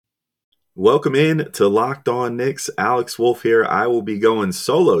Welcome in to Locked On Knicks. Alex Wolf here. I will be going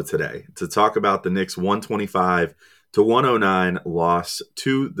solo today to talk about the Knicks 125-109 loss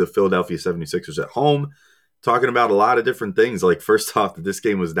to the Philadelphia 76ers at home. Talking about a lot of different things. Like, first off, that this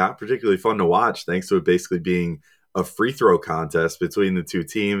game was not particularly fun to watch, thanks to it basically being a free throw contest between the two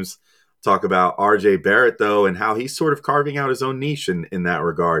teams. Talk about RJ Barrett, though, and how he's sort of carving out his own niche in that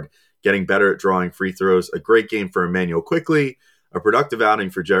regard, getting better at drawing free throws. A great game for Emmanuel Quickley, a productive outing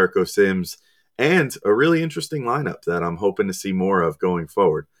for Jericho Sims, and a really interesting lineup that I'm hoping to see more of going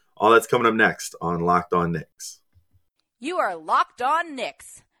forward. All that's coming up next on Locked On Knicks. You are Locked On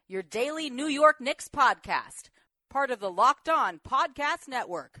Knicks, your daily New York Knicks podcast, part of the Locked On Podcast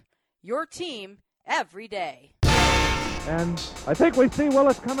Network, your team every day. And I think we see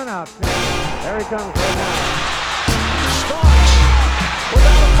Willis coming out. There he comes right now. Starks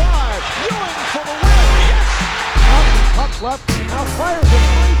without a five. Ewing for the win. Yes! Up left, now fires it.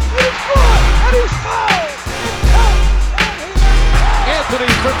 He's good, and he's fouled. Anthony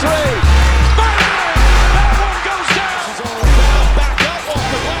for three. Bang! That one goes down. This is all about back up off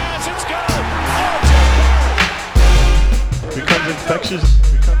the glass. It's good. Becomes infectious.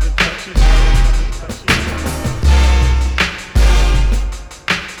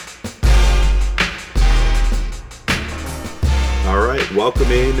 All right,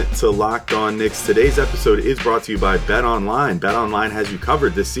 welcome in to Locked On Knicks. Today's episode is brought to you by BetOnline. BetOnline has you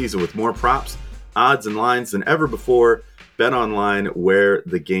covered this season with more props, odds, and lines than ever before. BetOnline, where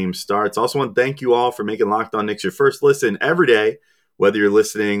the game starts. Also want to thank you all for making Locked On Knicks your first listen every day, whether you're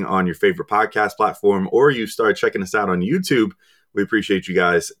listening on your favorite podcast platform or you start checking us out on YouTube. We appreciate you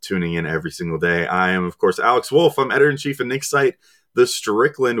guys tuning in every single day. I am, of course, Alex Wolf. I'm editor-in-chief of Knicks site, The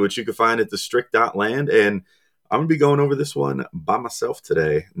Strickland, which you can find at thestrick.land. And I'm going to be going over this one by myself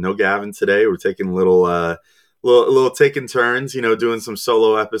today. No Gavin today. We're taking a little taking turns, doing some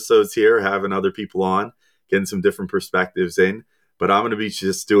solo episodes here, having other people on, getting some different perspectives in. But I'm going to be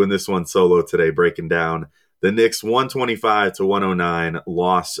just doing this one solo today, breaking down the Knicks 125-109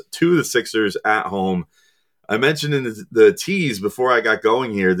 loss to the Sixers at home. I mentioned in the tease before I got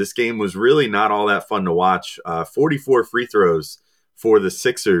going here, this game was really not all that fun to watch. 44 free throws for the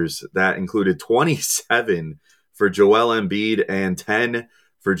Sixers. That included 27 for Joel Embiid and 10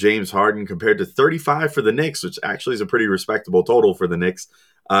 for James Harden, compared to 35 for the Knicks, which actually is a pretty respectable total for the Knicks.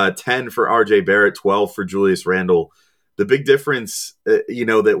 10 for RJ Barrett, 12 for Julius Randle. The big difference,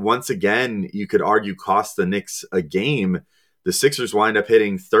 that once again, you could argue cost the Knicks a game. The Sixers wind up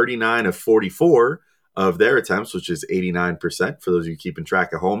hitting 39 of 44 of their attempts, which is 89% for those of you keeping track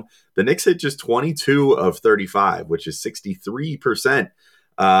at home. The Knicks hit just 22 of 35, which is 63%.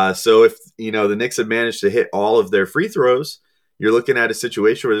 So if, the Knicks had managed to hit all of their free throws, you're looking at a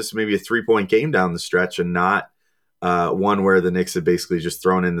situation where this is maybe a 3-point game down the stretch and not one where the Knicks had basically just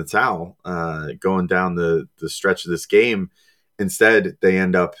thrown in the towel going down the stretch of this game. Instead, they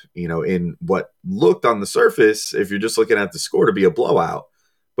end up, in what looked on the surface, if you're just looking at the score, to be a blowout.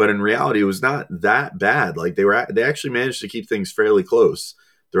 But in reality, it was not that bad. Like, they actually managed to keep things fairly close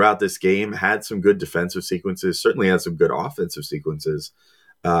throughout this game, had some good defensive sequences, certainly had some good offensive sequences.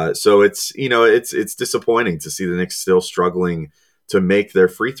 So it's disappointing to see the Knicks still struggling to make their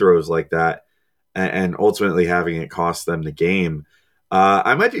free throws like that and ultimately having it cost them the game.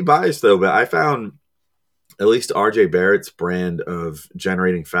 I might be biased, though, but I found at least RJ Barrett's brand of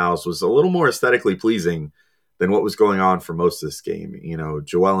generating fouls was a little more aesthetically pleasing than what was going on for most of this game.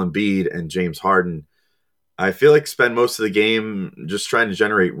 Joel Embiid and James Harden, I feel like, spend most of the game just trying to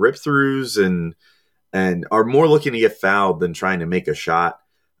generate rip-throughs and are more looking to get fouled than trying to make a shot.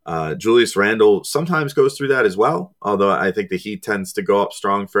 Julius Randle sometimes goes through that as well, although I think the Heat tends to go up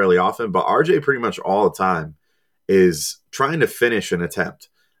strong fairly often. But RJ pretty much all the time is trying to finish an attempt.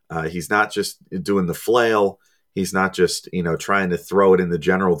 He's not just doing the flail. He's not just, trying to throw it in the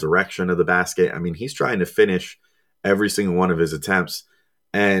general direction of the basket. I mean, he's trying to finish every single one of his attempts.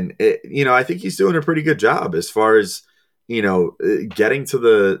 And, I think he's doing a pretty good job as far as, getting to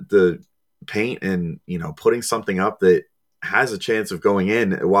the paint and, putting something up that has a chance of going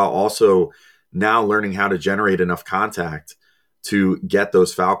in, while also now learning how to generate enough contact to get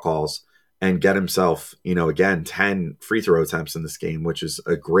those foul calls and get himself, again, 10 free throw attempts in this game, which is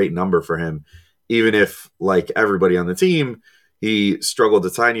a great number for him. Even if, like everybody on the team, he struggled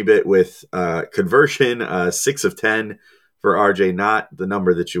a tiny bit with conversion, 6 of 10 for RJ, not the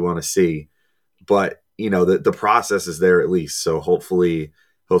number that you want to see. But, the process is there at least. So hopefully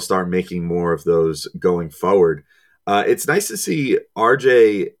he'll start making more of those going forward. It's nice to see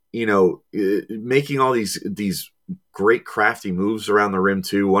RJ, making all these great crafty moves around the rim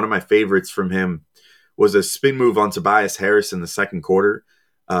too. One of my favorites from him was a spin move on Tobias Harris in the second quarter.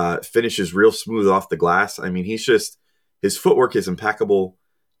 finishes real smooth off the glass. I mean, his footwork is impeccable.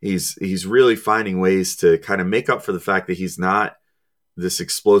 He's really finding ways to kind of make up for the fact that he's not this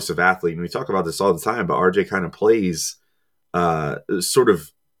explosive athlete. And we talk about this all the time, but RJ kind of plays sort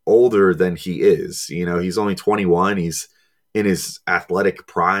of older than he is. He's only 21. He's in his athletic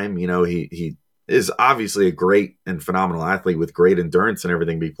prime. He is obviously a great and phenomenal athlete with great endurance and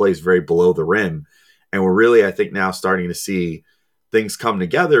everything, but he plays very below the rim. And we're really, I think, now starting to see things come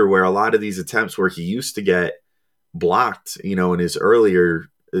together where a lot of these attempts where he used to get blocked, in his earlier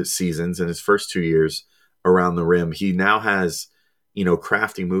seasons, in his first 2 years around the rim, he now has,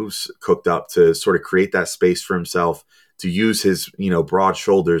 crafty moves cooked up to sort of create that space for himself, to use his, broad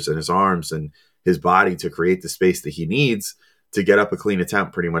shoulders and his arms and his body to create the space that he needs to get up a clean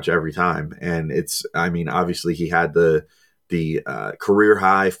attempt pretty much every time. And obviously he had the career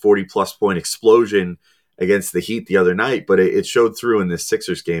high 40+ point explosion against the Heat the other night, but it showed through in this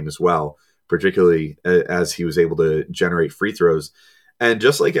Sixers game as well, particularly as he was able to generate free throws. And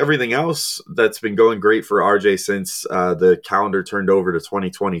just like everything else that's been going great for RJ since the calendar turned over to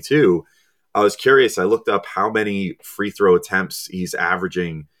 2022, I was curious. I looked up how many free throw attempts he's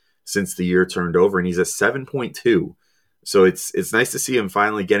averaging since the year turned over, and he's at 7.2. So it's nice to see him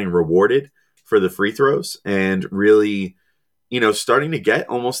finally getting rewarded for the free throws and really, starting to get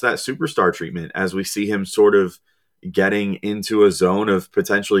almost that superstar treatment as we see him sort of getting into a zone of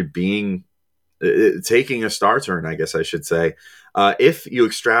potentially taking a star turn, I guess I should say. If you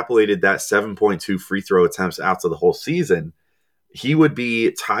extrapolated that 7.2 free throw attempts out to the whole season, he would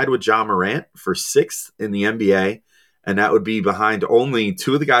be tied with Ja Morant for 6th in the NBA, and that would be behind only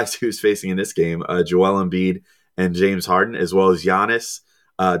two of the guys he was facing in this game, Joel Embiid and James Harden, as well as Giannis,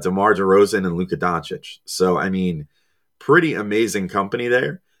 DeMar DeRozan, and Luka Doncic. So, pretty amazing company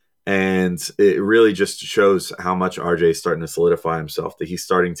there, and it really just shows how much RJ is starting to solidify himself, that he's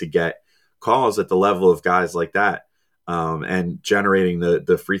starting to get calls at the level of guys like that, and generating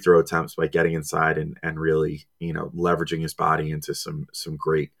the free throw attempts by getting inside and really, leveraging his body into some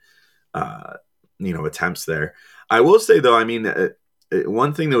great, attempts there. I will say, though,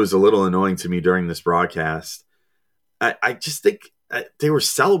 one thing that was a little annoying to me during this broadcast, I just think they were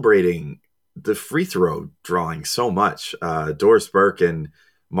celebrating the free throw drawing so much. Doris Burke and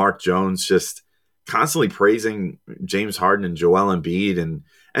Mark Jones just constantly praising James Harden and Joel Embiid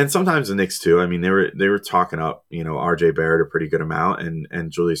and sometimes the Knicks too. They were talking up, RJ Barrett a pretty good amount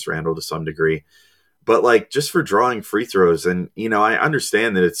and Julius Randle to some degree. But just for drawing free throws, and I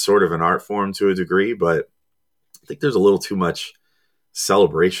understand that it's sort of an art form to a degree, but I think there's a little too much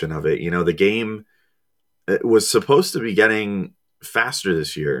celebration of it. The game was supposed to be getting faster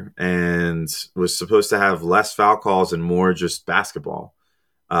this year and was supposed to have less foul calls and more just basketball,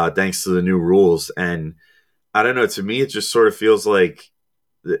 thanks to the new rules. And I don't know, to me, it just sort of feels like,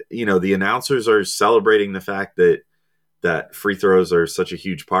 the announcers are celebrating the fact that free throws are such a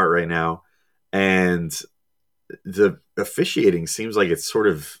huge part right now. And the officiating seems like it's sort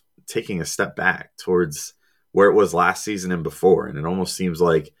of taking a step back towards where it was last season and before. And it almost seems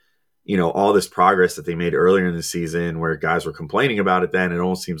like, all this progress that they made earlier in the season where guys were complaining about it then, it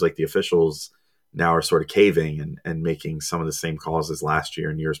almost seems like the officials now are sort of caving and making some of the same calls as last year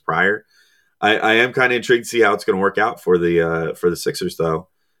and years prior. I am kind of intrigued to see how it's going to work out for the Sixers, though.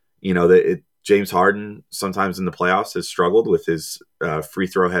 James Harden sometimes in the playoffs has struggled with his free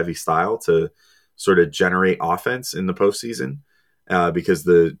throw heavy style to sort of generate offense in the postseason, because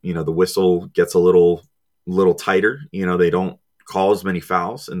the whistle gets a little tighter. They don't call as many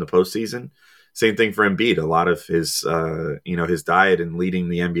fouls in the postseason. Same thing for Embiid. A lot of his his diet and leading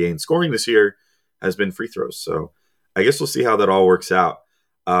the NBA in scoring this year has been free throws. So I guess we'll see how that all works out.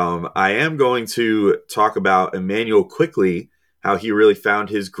 I am going to talk about Emmanuel quickly, how he really found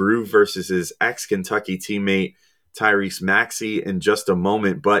his groove versus his ex-Kentucky teammate Tyrese Maxey in just a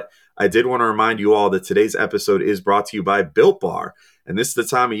moment. But I did want to remind you all that today's episode is brought to you by Built Bar. And this is the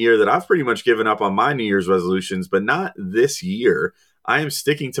time of year that I've pretty much given up on my New Year's resolutions, but not this year. I am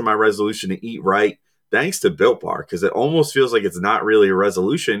sticking to my resolution to eat right, thanks to Built Bar, because it almost feels like it's not really a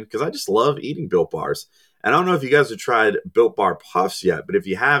resolution, because I just love eating Built Bars. And I don't know if you guys have tried Built Bar Puffs yet, but if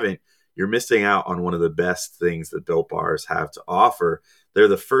you haven't, you're missing out on one of the best things that Built Bars have to offer. They're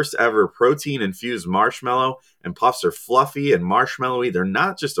the first ever protein-infused marshmallow, and Puffs are fluffy and marshmallowy. They're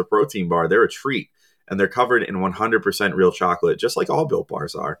not just a protein bar, they're a treat. And they're covered in 100% real chocolate, just like all Built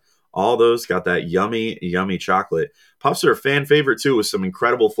Bars are. All those got that yummy, yummy chocolate. Puffs are a fan favorite, too, with some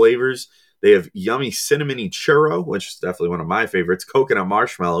incredible flavors. They have yummy cinnamony churro, which is definitely one of my favorites. Coconut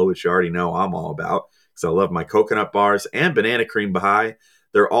marshmallow, which you already know I'm all about, because I love my coconut bars, and banana cream Baha'i.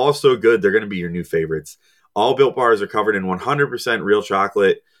 They're all so good, they're going to be your new favorites. All Built Bars are covered in 100% real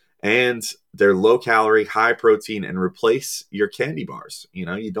chocolate, and they're low calorie, high protein, and replace your candy bars. You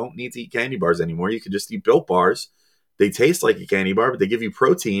know, you don't need to eat candy bars anymore. You can just eat Built Bars. They taste like a candy bar, but they give you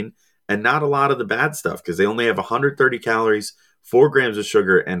protein and not a lot of the bad stuff because they only have 130 calories, 4 grams of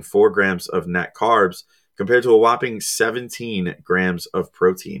sugar, and 4 grams of net carbs compared to a whopping 17 grams of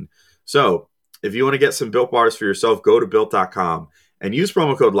protein. So if you want to get some Built Bars for yourself, go to Built.com and use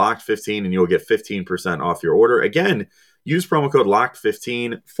promo code LOCKED15 and you'll get 15% off your order. Again, use promo code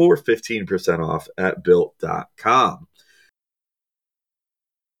LOCKED15 for 15% off at Built.com.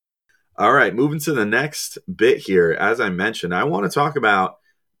 All right, moving to the next bit here. As I mentioned, I want to talk about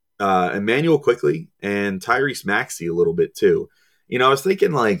Immanuel Quickley and Tyrese Maxey a little bit too. You know, I was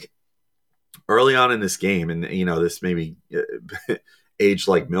thinking like early on in this game, and you know, this maybe aged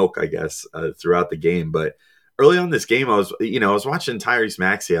like milk, I guess, throughout the game. But early on in this game, I was watching Tyrese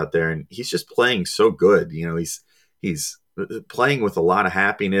Maxey out there, and he's just playing so good. You know, he's playing with a lot of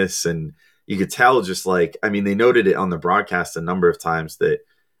happiness, and you could tell just like, I mean, they noted it on the broadcast a number of times that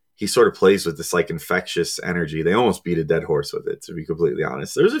he sort of plays with this like infectious energy. They almost beat a dead horse with it, to be completely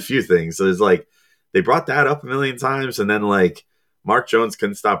honest. There's a few things. There's like, they brought that up a million times. And then like Mark Jones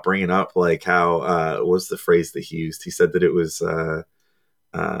couldn't stop bringing up like how, what was the phrase that he used? He said that it was,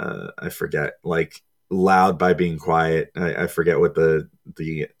 I forget, like loud by being quiet. I forget what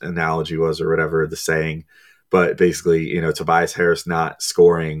the analogy was or whatever, the saying. But basically, you know, Tobias Harris not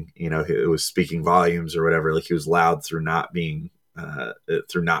scoring, you know, it was speaking volumes or whatever. Like he was loud through not being,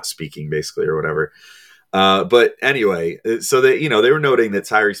 through not speaking basically or whatever. But anyway, so they, you know, they were noting that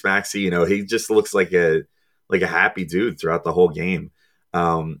Tyrese Maxey, you know, he just looks like a happy dude throughout the whole game.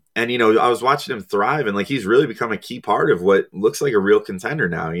 And, you know, I was watching him thrive and like, he's really become a key part of what looks like a real contender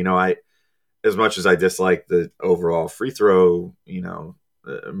now. You know, as much as I dislike the overall free throw, you know,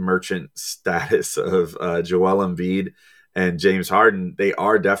 merchant status of Joel Embiid and James Harden, they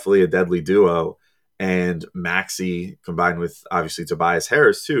are definitely a deadly duo. And Maxey combined with obviously Tobias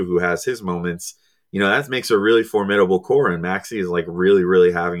Harris too, who has his moments, you know, that makes a really formidable core. And Maxey is like really,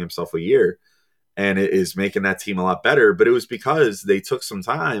 really having himself a year, and it is making that team a lot better. But it was because they took some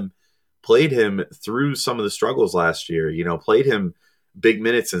time, played him through some of the struggles last year, you know, played him big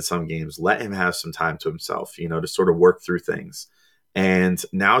minutes in some games, let him have some time to himself, you know, to sort of work through things. And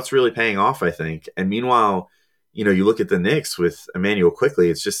now it's really paying off, I think. And meanwhile, you know, you look at the Knicks with Immanuel Quickley,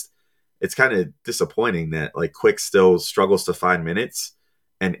 it's kind of disappointing that like Quick still struggles to find minutes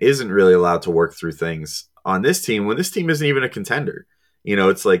and isn't really allowed to work through things on this team when this team isn't even a contender. You know,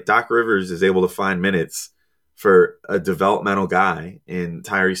 it's like Doc Rivers is able to find minutes for a developmental guy in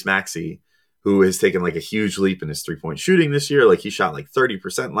Tyrese Maxey, who has taken like a huge leap in his 3-point shooting this year. Like he shot like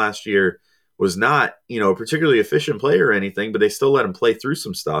 30% last year, was not, you know, a particularly efficient player or anything, but they still let him play through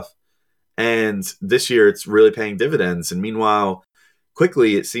some stuff. And this year it's really paying dividends. And meanwhile,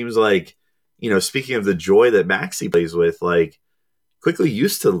 Quickley, it seems like, you know, speaking of the joy that Maxey plays with, like Quickley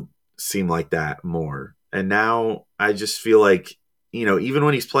used to seem like that more. And now I just feel like, you know, even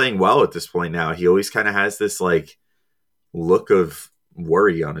when he's playing well at this point now, he always kind of has this like look of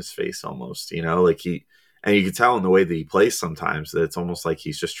worry on his face almost, you know, like and you can tell in the way that he plays sometimes that it's almost like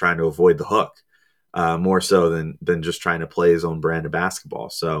he's just trying to avoid the hook more so than just trying to play his own brand of basketball.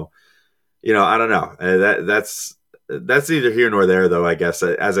 So, you know, I don't know. That's neither here nor there, though, I guess.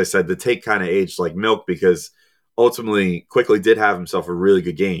 As I said, the take kind of aged like milk because ultimately Quickley did have himself a really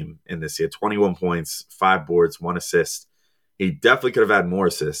good game in this. He had 21 points, 5 boards, 1 assist. He definitely could have had more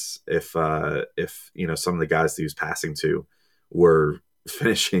assists if you know, some of the guys that he was passing to were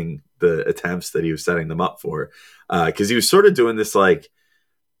finishing the attempts that he was setting them up for. Because he was sort of doing this, like,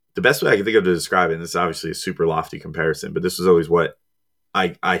 the best way I can think of to describe it, and this is obviously a super lofty comparison, but this was always what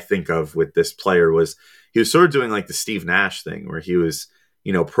I think of with this player, was he was sort of doing like the Steve Nash thing where he was,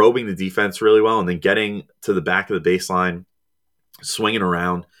 you know, probing the defense really well and then getting to the back of the baseline, swinging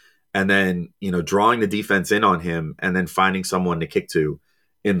around, and then, you know, drawing the defense in on him and then finding someone to kick to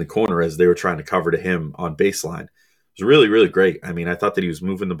in the corner as they were trying to cover to him on baseline. It was really, really great. I mean, I thought that he was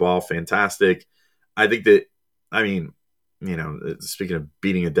moving the ball fantastic. I think that, I mean, you know, speaking of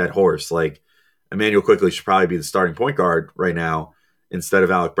beating a dead horse, like Immanuel Quickley should probably be the starting point guard right now instead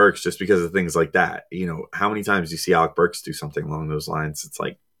of Alec Burks, just because of things like that. You know, how many times do you see Alec Burks do something along those lines? It's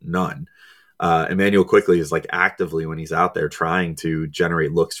like none. Immanuel Quickley is like actively, when he's out there, trying to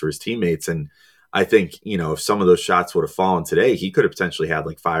generate looks for his teammates. And I think, you know, if some of those shots would have fallen today, he could have potentially had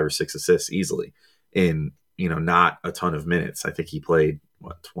like 5 or 6 assists easily in, you know, not a ton of minutes. I think he played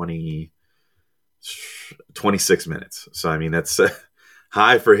 26 minutes. So, I mean, that's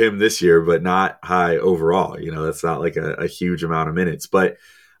high for him this year, but not high overall. You know, that's not like a huge amount of minutes. But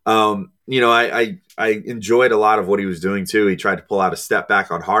I enjoyed a lot of what he was doing too. He tried to pull out a step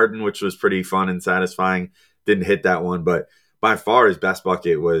back on Harden, which was pretty fun and satisfying. Didn't hit that one, but by far his best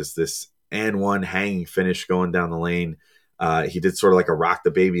bucket was this and one hanging finish going down the lane. He did sort of like a rock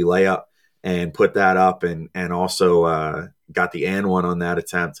the baby layup and put that up, and also got the and one on that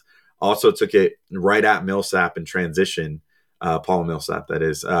attempt. Also took it right at Millsap in transition, Paul Millsap, that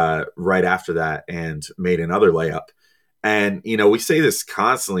is, right after that, and made another layup. And, we say this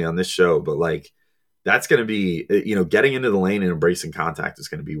constantly on this show, but like, that's going to be, getting into the lane and embracing contact is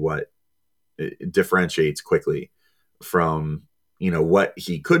going to be what differentiates quickly from, what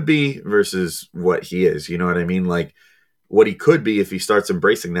he could be versus what he is. You know what I mean? Like, what he could be if he starts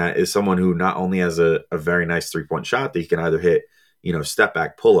embracing that is someone who not only has a very nice 3-point shot that he can either hit, step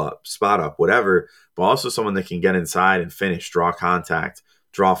back, pull up, spot up, whatever, but also someone that can get inside and finish, draw contact,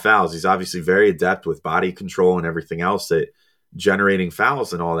 draw fouls. He's obviously very adept with body control and everything else, that generating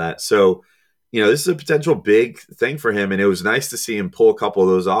fouls and all that. So, this is a potential big thing for him. And it was nice to see him pull a couple of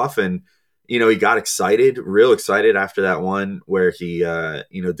those off. And, he got excited, real excited after that one where he,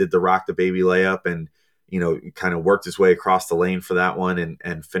 did the rock the baby layup and, kind of worked his way across the lane for that one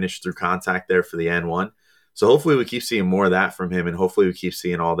and finished through contact there for the N1. So hopefully we keep seeing more of that from him. And hopefully we keep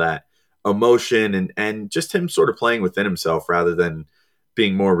seeing all that emotion and just him sort of playing within himself rather than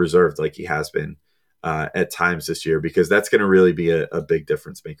being more reserved like he has been at times this year, because that's going to really be a big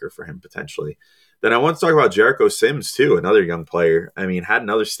difference maker for him potentially. Then I want to talk about Jericho Sims too, another young player. I mean, had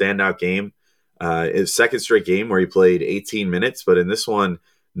another standout game, his second straight game where he played 18 minutes, but in this one,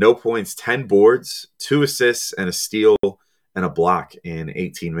 no points, 10 boards, 2 assists, and a steal and a block in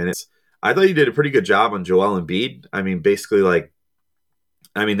 18 minutes. I thought he did a pretty good job on Joel Embiid. I mean, basically,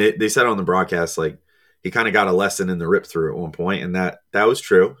 they said on the broadcast, like, he kind of got a lesson in the rip through at one point, and that was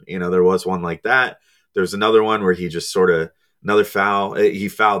true. There was one like that. There was another one where he just sort of, another foul. He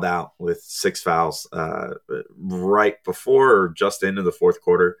fouled out with 6 fouls right before or just into the fourth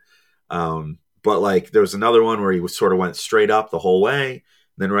quarter. But like, there was another one where he was sort of went straight up the whole way.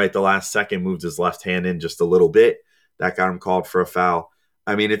 Then right at the last second moved his left hand in just a little bit. That got him called for a foul.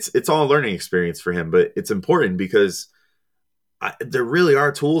 I mean, it's all a learning experience for him, but it's important because there really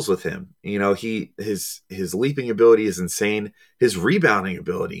are tools with him. His leaping ability is insane. His rebounding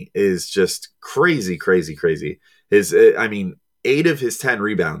ability is just crazy, crazy, crazy. 8 of his 10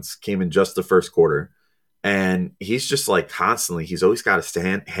 rebounds came in just the first quarter. And he's just like constantly, he's always got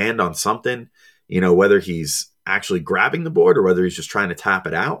a hand on something, whether he's actually grabbing the board or whether he's just trying to tap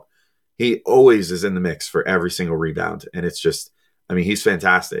it out. He always is in the mix for every single rebound. And it's just, he's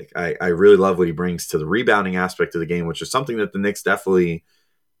fantastic. I really love what he brings to the rebounding aspect of the game, which is something that the Knicks definitely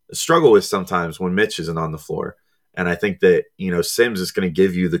struggle with sometimes when Mitch isn't on the floor. And I think that, Sims is going to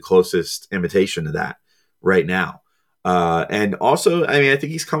give you the closest imitation to that right now. And also, I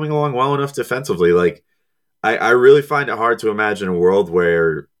think he's coming along well enough defensively. Like, I really find it hard to imagine a world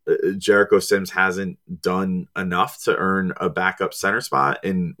where Jericho Sims hasn't done enough to earn a backup center spot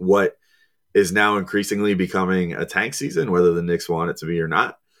in what is now increasingly becoming a tank season, whether the Knicks want it to be or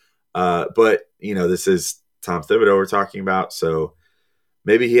not. But, this is Tom Thibodeau we're talking about, so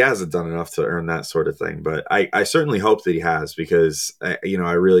maybe he hasn't done enough to earn that sort of thing. But I certainly hope that he has, because, I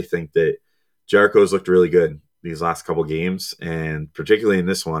really think that Jericho's looked really good these last couple games. And particularly in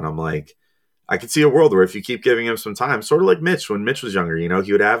this one, I'm like, I could see a world where if you keep giving him some time, sort of like Mitch, when Mitch was younger,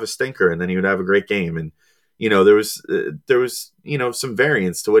 he would have a stinker and then he would have a great game. And, there was some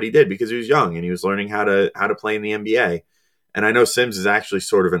variance to what he did because he was young and he was learning how to play in the NBA. And I know Sims is actually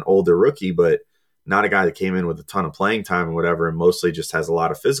sort of an older rookie, but not a guy that came in with a ton of playing time or whatever, and mostly just has a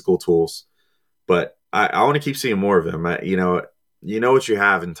lot of physical tools. But I want to keep seeing more of him. What you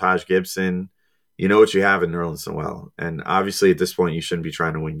have in Taj Gibson, what you have in Nerlens Noel. And obviously at this point, you shouldn't be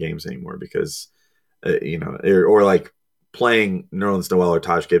trying to win games anymore because, or like playing Nerlens Noel or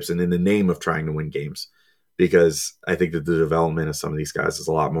Taj Gibson in the name of trying to win games, because I think that the development of some of these guys is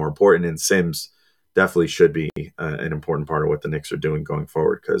a lot more important. And Sims definitely should be an important part of what the Knicks are doing going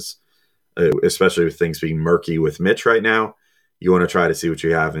forward, because especially with things being murky with Mitch right now, you want to try to see what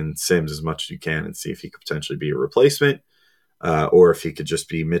you have in Sims as much as you can and see if he could potentially be a replacement. Or if he could just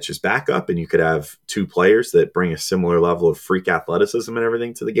be Mitch's backup and you could have 2 players that bring a similar level of freak athleticism and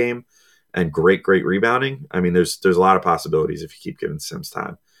everything to the game and great rebounding. There's a lot of possibilities if you keep giving Sims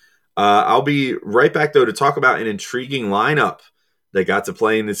time. I'll be right back, though, to talk about an intriguing lineup that got to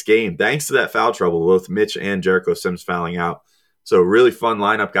play in this game, thanks to that foul trouble, both Mitch and Jericho Sims fouling out. So really fun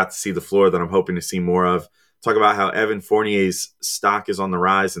lineup, got to see the floor that I'm hoping to see more of. Talk about how Evan Fournier's stock is on the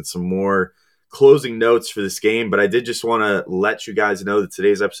rise and some more closing notes for this game. But I did just want to let you guys know that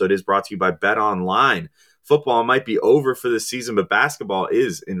today's episode is brought to you by Bet Online. football might be over for this season, but basketball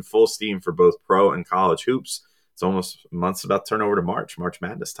is in full steam for both pro and college hoops. It's almost months about to turn over to March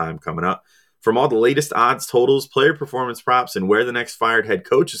Madness time coming up. From all the latest odds, totals, player performance props, and where the next fired head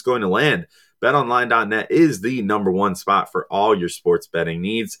coach is going to land, BetOnline.net is the number one spot for all your sports betting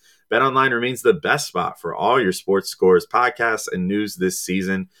needs. BetOnline remains the best spot for all your sports scores, podcasts, and news this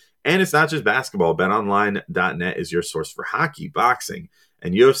season. And it's not just basketball. BetOnline.net is your source for hockey, boxing,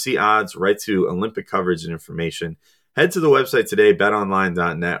 and UFC odds, right to Olympic coverage and information. Head to the website today,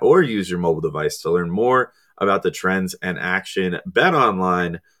 betonline.net, or use your mobile device to learn more about the trends and action.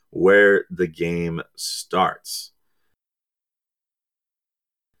 BetOnline, where the game starts.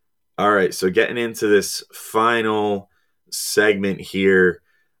 All right, so getting into this final segment here,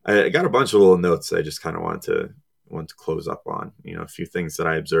 I got a bunch of little notes I just kind of want to close up on. A few things that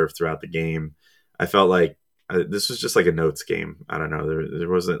I observed throughout the game. I felt like this was just like a notes game. I don't know. There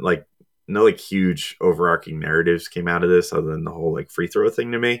wasn't no huge overarching narratives came out of this other than the whole free throw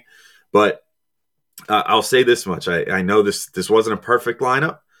thing to me. But I'll say this much. I know this wasn't a perfect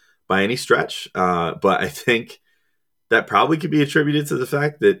lineup by any stretch, but I think that probably could be attributed to the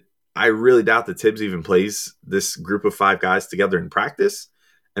fact that I really doubt that Tibbs even plays this group of 5 guys together in practice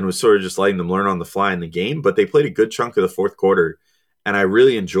and was sort of just letting them learn on the fly in the game. But they played a good chunk of the fourth quarter, and I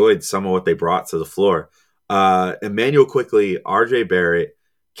really enjoyed some of what they brought to the floor. Immanuel Quickley, RJ Barrett,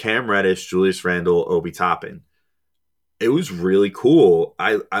 Cam Reddish, Julius Randle, Obi Toppin. It was really cool.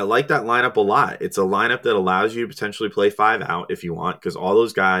 I like that lineup a lot. It's a lineup that allows you to potentially play 5 out if you want, because all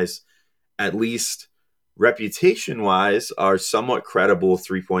those guys, at least reputation-wise, are somewhat credible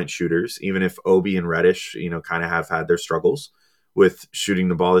three-point shooters, even if Obi and Reddish, kind of have had their struggles with shooting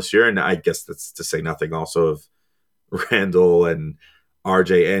the ball this year. And I guess that's to say nothing also of Randall and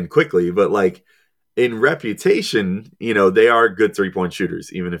RJ and Quickley. But in reputation, they are good three-point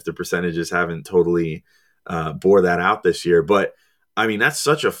shooters, even if the percentages haven't totally bore that out this year. But I mean, that's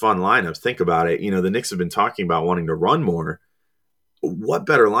such a fun lineup. Think about it. The Knicks have been talking about wanting to run more. What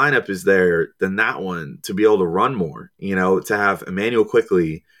better lineup is there than that one to be able to run more? To have Immanuel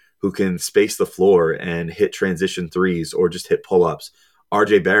Quickley, who can space the floor and hit transition threes or just hit pull-ups.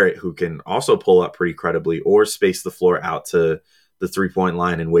 RJ Barrett, who can also pull up pretty credibly or space the floor out to the three-point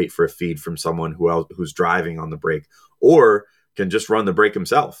line and wait for a feed from someone who's driving on the break, or can just run the break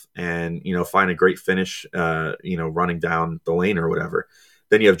himself and, find a great finish, running down the lane or whatever.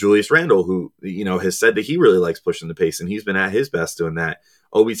 Then you have Julius Randle, who, has said that he really likes pushing the pace, and he's been at his best doing that.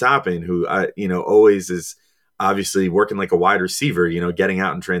 Obi Toppin, who, always is obviously working like a wide receiver, getting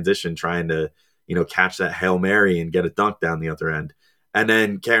out in transition, trying to, catch that Hail Mary and get a dunk down the other end. And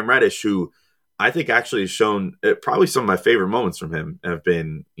then Cam Reddish, who I think actually has shown probably some of my favorite moments from him have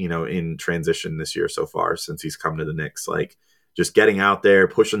been, in transition this year so far since he's come to the Knicks. Just getting out there,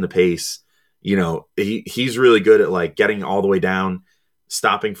 pushing the pace. He's really good at getting all the way down,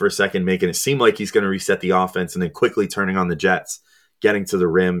 stopping for a second, making it seem like he's going to reset the offense, and then quickly turning on the jets, getting to the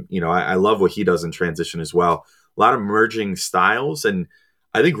rim. I love what he does in transition as well. A lot of merging styles, and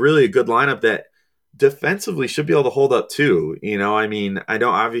I think really a good lineup that defensively should be able to hold up too. I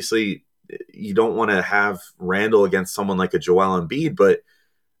don't obviously you don't want to have Randall against someone like a Joel Embiid, but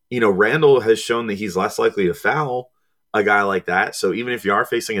Randall has shown that he's less likely to foul a guy like that. So even if you are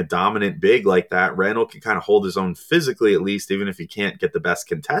facing a dominant big like that, Randall can kind of hold his own physically, at least, even if he can't get the best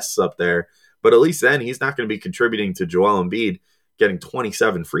contests up there. But at least then he's not going to be contributing to Joel Embiid getting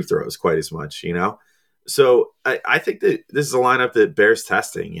 27 free throws quite as much, So I think that this is a lineup that bears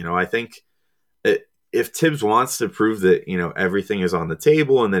testing. I think if Tibbs wants to prove that, everything is on the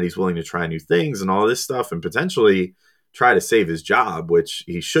table and that he's willing to try new things and all this stuff and potentially try to save his job, which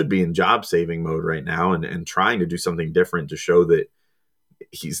he should be in job saving mode right now and trying to do something different to show that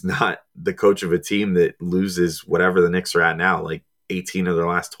he's not the coach of a team that loses whatever the Knicks are at now, 18 of their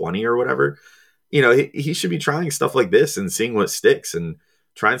last 20 or whatever. He should be trying stuff like this and seeing what sticks and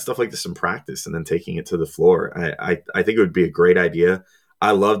trying stuff like this in practice and then taking it to the floor. I think it would be a great idea.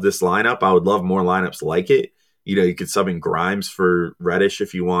 I love this lineup. I would love more lineups like it. You could sub in Grimes for Reddish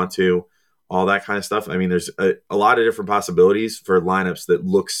if you want to. All that kind of stuff. I mean, there's a lot of different possibilities for lineups that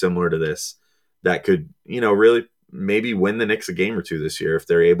look similar to this that could, really maybe win the Knicks a game or two this year if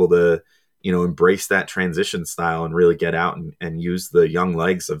they're able to, embrace that transition style and really get out and use the young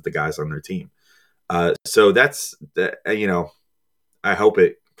legs of the guys on their team. So that's, I hope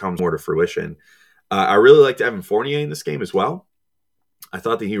it comes more to fruition. I really liked Evan Fournier in this game as well. I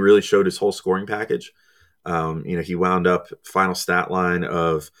thought that he really showed his whole scoring package. He wound up final stat line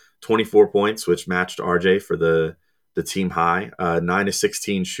of 24 points, which matched RJ for the team high, 9 of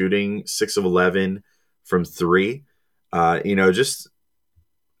 16 shooting, 6 of 11 from 3. I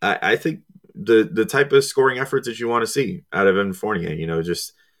think the type of scoring efforts that you want to see out of Evan Fournier.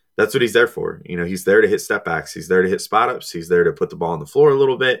 Just that's what he's there for. He's there to hit step backs. He's there to hit spot ups. He's there to put the ball on the floor a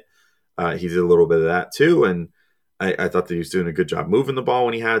little bit. He did a little bit of that too. And I thought that he was doing a good job moving the ball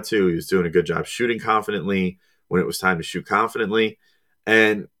when he had to. He was doing a good job shooting confidently when it was time to shoot confidently.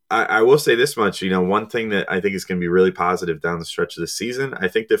 And I will say this much, one thing that I think is going to be really positive down the stretch of the season, I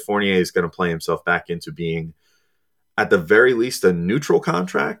think that Fournier is going to play himself back into being, at the very least, a neutral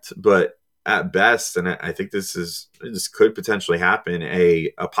contract, but at best, and I think this could potentially happen, a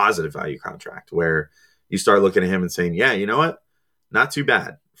positive value contract where you start looking at him and saying, yeah, you know what? Not too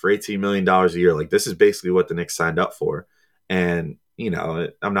bad for $18 million a year. Like, this is basically what the Knicks signed up for. And,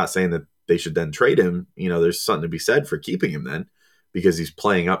 I'm not saying that they should then trade him. There's something to be said for keeping him then, because he's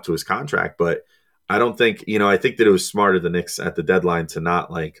playing up to his contract. But I don't think, I think that it was smart of the Knicks at the deadline to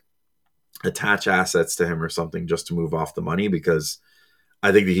not like attach assets to him or something just to move off the money, because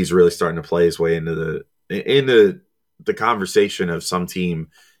I think that he's really starting to play his way into the conversation of some team.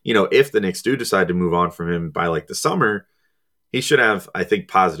 If the Knicks do decide to move on from him by like the summer, he should have, I think,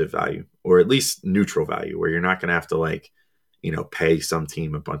 positive value, or at least neutral value, where you're not going to have to pay some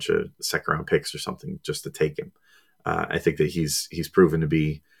team a bunch of second round picks or something just to take him. I think that he's proven to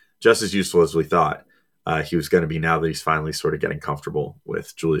be just as useful as we thought he was going to be, now that he's finally sort of getting comfortable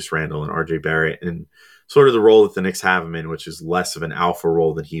with Julius Randle and RJ Barrett and sort of the role that the Knicks have him in, which is less of an alpha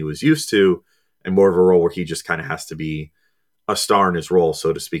role than he was used to and more of a role where he just kind of has to be a star in his role,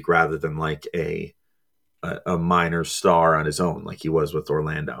 so to speak, rather than like a minor star on his own like he was with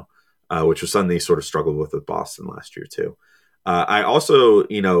Orlando, which was something he sort of struggled with Boston last year too. I also,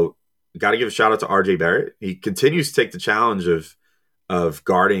 got to give a shout out to RJ Barrett. He continues to take the challenge of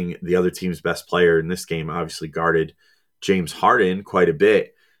guarding the other team's best player. In this game, obviously guarded James Harden quite a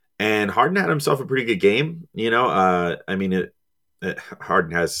bit. And Harden had himself a pretty good game.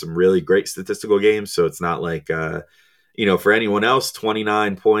 Harden has some really great statistical games, so it's not like, for anyone else,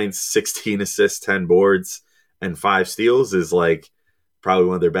 29 points, 16 assists, 10 boards, and 5 steals is like probably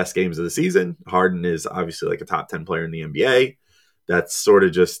one of their best games of the season. Harden is obviously like a top 10 player in the NBA. That's sort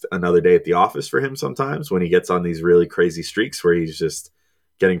of just another day at the office for him sometimes when he gets on these really crazy streaks where he's just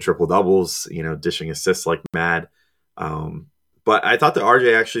getting triple doubles, dishing assists like mad. But I thought that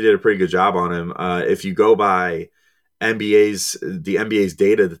RJ actually did a pretty good job on him. If you go by the NBA's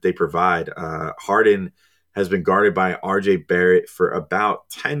data that they provide, Harden has been guarded by RJ Barrett for about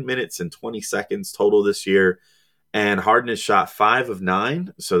 10 minutes and 20 seconds total this year. And Harden has shot 5 of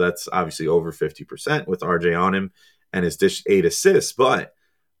 9. So that's obviously over 50% with RJ on him, and has dished 8 assists. But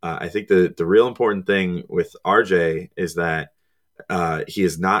I think the real important thing with RJ is that he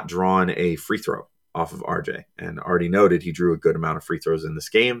has not drawn a free throw off of RJ. And already noted, he drew a good amount of free throws in this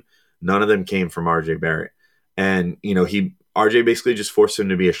game. None of them came from RJ Barrett. And, RJ basically just forced him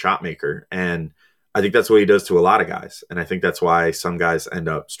to be a shot maker. And I think that's what he does to a lot of guys. And I think that's why some guys end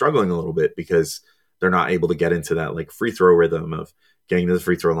up struggling a little bit, because they're not able to get into that like free throw rhythm of getting to the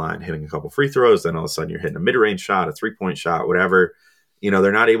free throw line, hitting a couple free throws, then all of a sudden you're hitting a mid-range shot, a 3-point shot, whatever.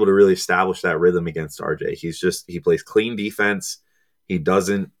 They're not able to really establish that rhythm against RJ. He plays clean defense. He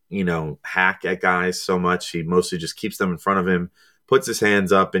doesn't, hack at guys so much. He mostly just keeps them in front of him, puts his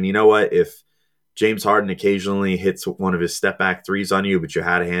hands up. And you know what? If James Harden occasionally hits one of his step back threes on you, but you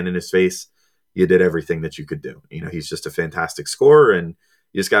had a hand in his face, you did everything that you could do. He's just a fantastic scorer, and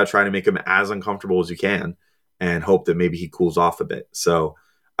you just got to try to make him as uncomfortable as you can and hope that maybe he cools off a bit. So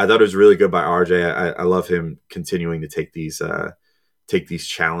I thought it was really good by RJ. I love him continuing to take these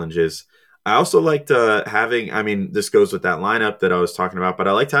challenges. I also liked having, this goes with that lineup that I was talking about, but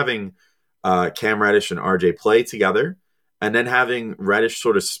I liked having Cam Reddish and RJ play together, and then having Reddish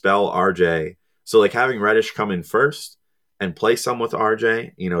sort of spell RJ. So like having Reddish come in first and play some with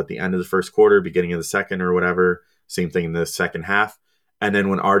RJ, at the end of the first quarter, beginning of the second or whatever, same thing in the second half. And then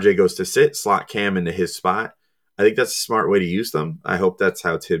when RJ goes to sit, slot Cam into his spot. I think that's a smart way to use them. I hope that's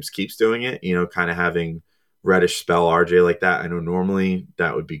how Tibbs keeps doing it, kind of having Reddish spell RJ like that. I know normally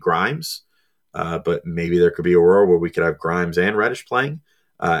that would be Grimes, but maybe there could be a world where we could have Grimes and Reddish playing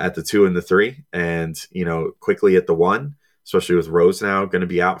at the 2 and the 3, and, quickly at the 1, especially with Rose now going to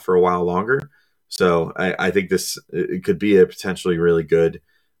be out for a while longer. So I think it could be a potentially really good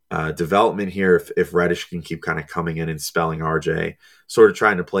development here if Reddish can keep kind of coming in and spelling RJ, sort of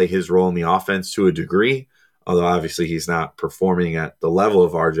trying to play his role in the offense to a degree, although obviously he's not performing at the level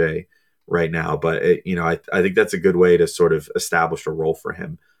of RJ right now. But I think that's a good way to sort of establish a role for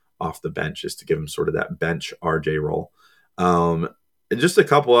him off the bench, is to give him sort of that bench RJ role. And just a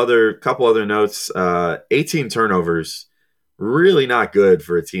couple other notes. 18 turnovers, really not good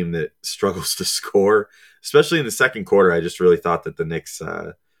for a team that struggles to score, especially in the second quarter. I just really thought that the Knicks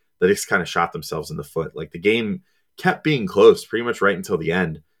the Knicks kind of shot themselves in the foot. Like the game kept being close pretty much right until the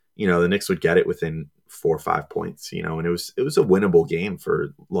end. The Knicks would get it within 4 or 5 points, and it was a winnable game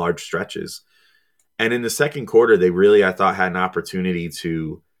for large stretches. And in the second quarter, they really, I thought, had an opportunity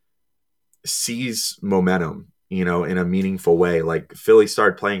to seize momentum, in a meaningful way. Like Philly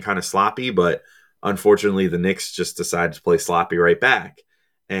started playing kind of sloppy, but unfortunately the Knicks just decided to play sloppy right back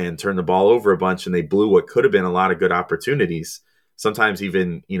and turn the ball over a bunch, and they blew what could have been a lot of good opportunities. Sometimes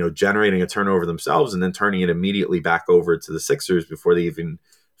even, generating a turnover themselves and then turning it immediately back over to the Sixers before they even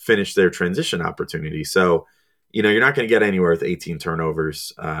finish their transition opportunity. So, you're not going to get anywhere with 18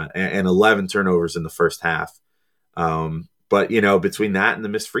 turnovers and 11 turnovers in the first half. But, between that and the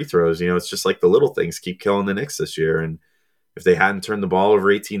missed free throws, it's just like the little things keep killing the Knicks this year. And if they hadn't turned the ball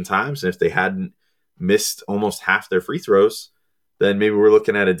over 18 times, and if they hadn't missed almost half their free throws, then maybe we're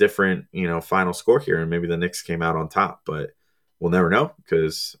looking at a different, final score here. And maybe the Knicks came out on top. But we'll never know,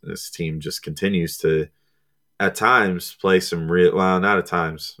 because this team just continues to, at times, play some real, well, not at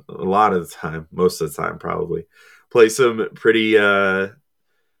times, a lot of the time, most of the time probably, play some pretty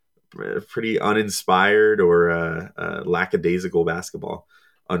uninspired or lackadaisical basketball,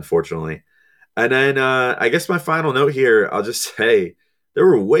 unfortunately. And then I guess my final note here, I'll just say there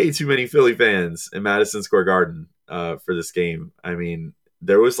were way too many Philly fans in Madison Square Garden for this game. I mean,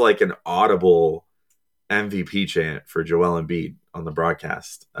 there was like an audible MVP chant for Joel Embiid on the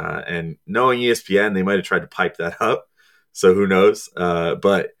broadcast. And knowing ESPN, they might have tried to pipe that up. So who knows?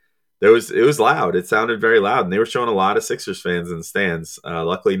 But it was loud. It sounded very loud. And they were showing a lot of Sixers fans in the stands.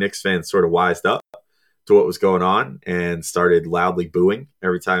 Luckily, Knicks fans sort of wised up to what was going on and started loudly booing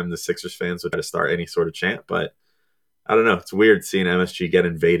every time the Sixers fans would try to start any sort of chant. But I don't know. It's weird seeing MSG get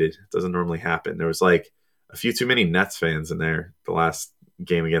invaded. It doesn't normally happen. There was like a few too many Nets fans in there the last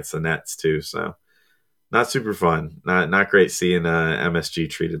game against the Nets too. So not super fun. Not great seeing MSG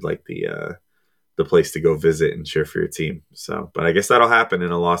treated like the place to go visit and cheer for your team. So, but I guess that'll happen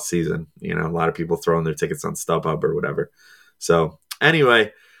in a lost season. A lot of people throwing their tickets on StubHub or whatever. So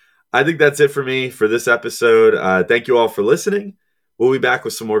anyway, I think that's it for me for this episode. Thank you all for listening. We'll be back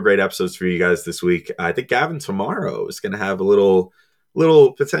with some more great episodes for you guys this week. I think Gavin tomorrow is going to have a little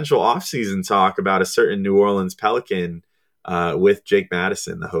potential off-season talk about a certain New Orleans Pelican with Jake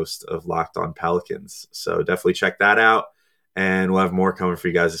Madison, the host of Locked On Pelicans. So definitely check that out. And we'll have more coming for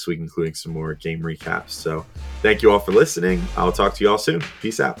you guys this week, including some more game recaps. So thank you all for listening. I'll talk to you all soon.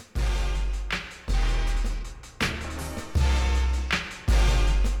 Peace out.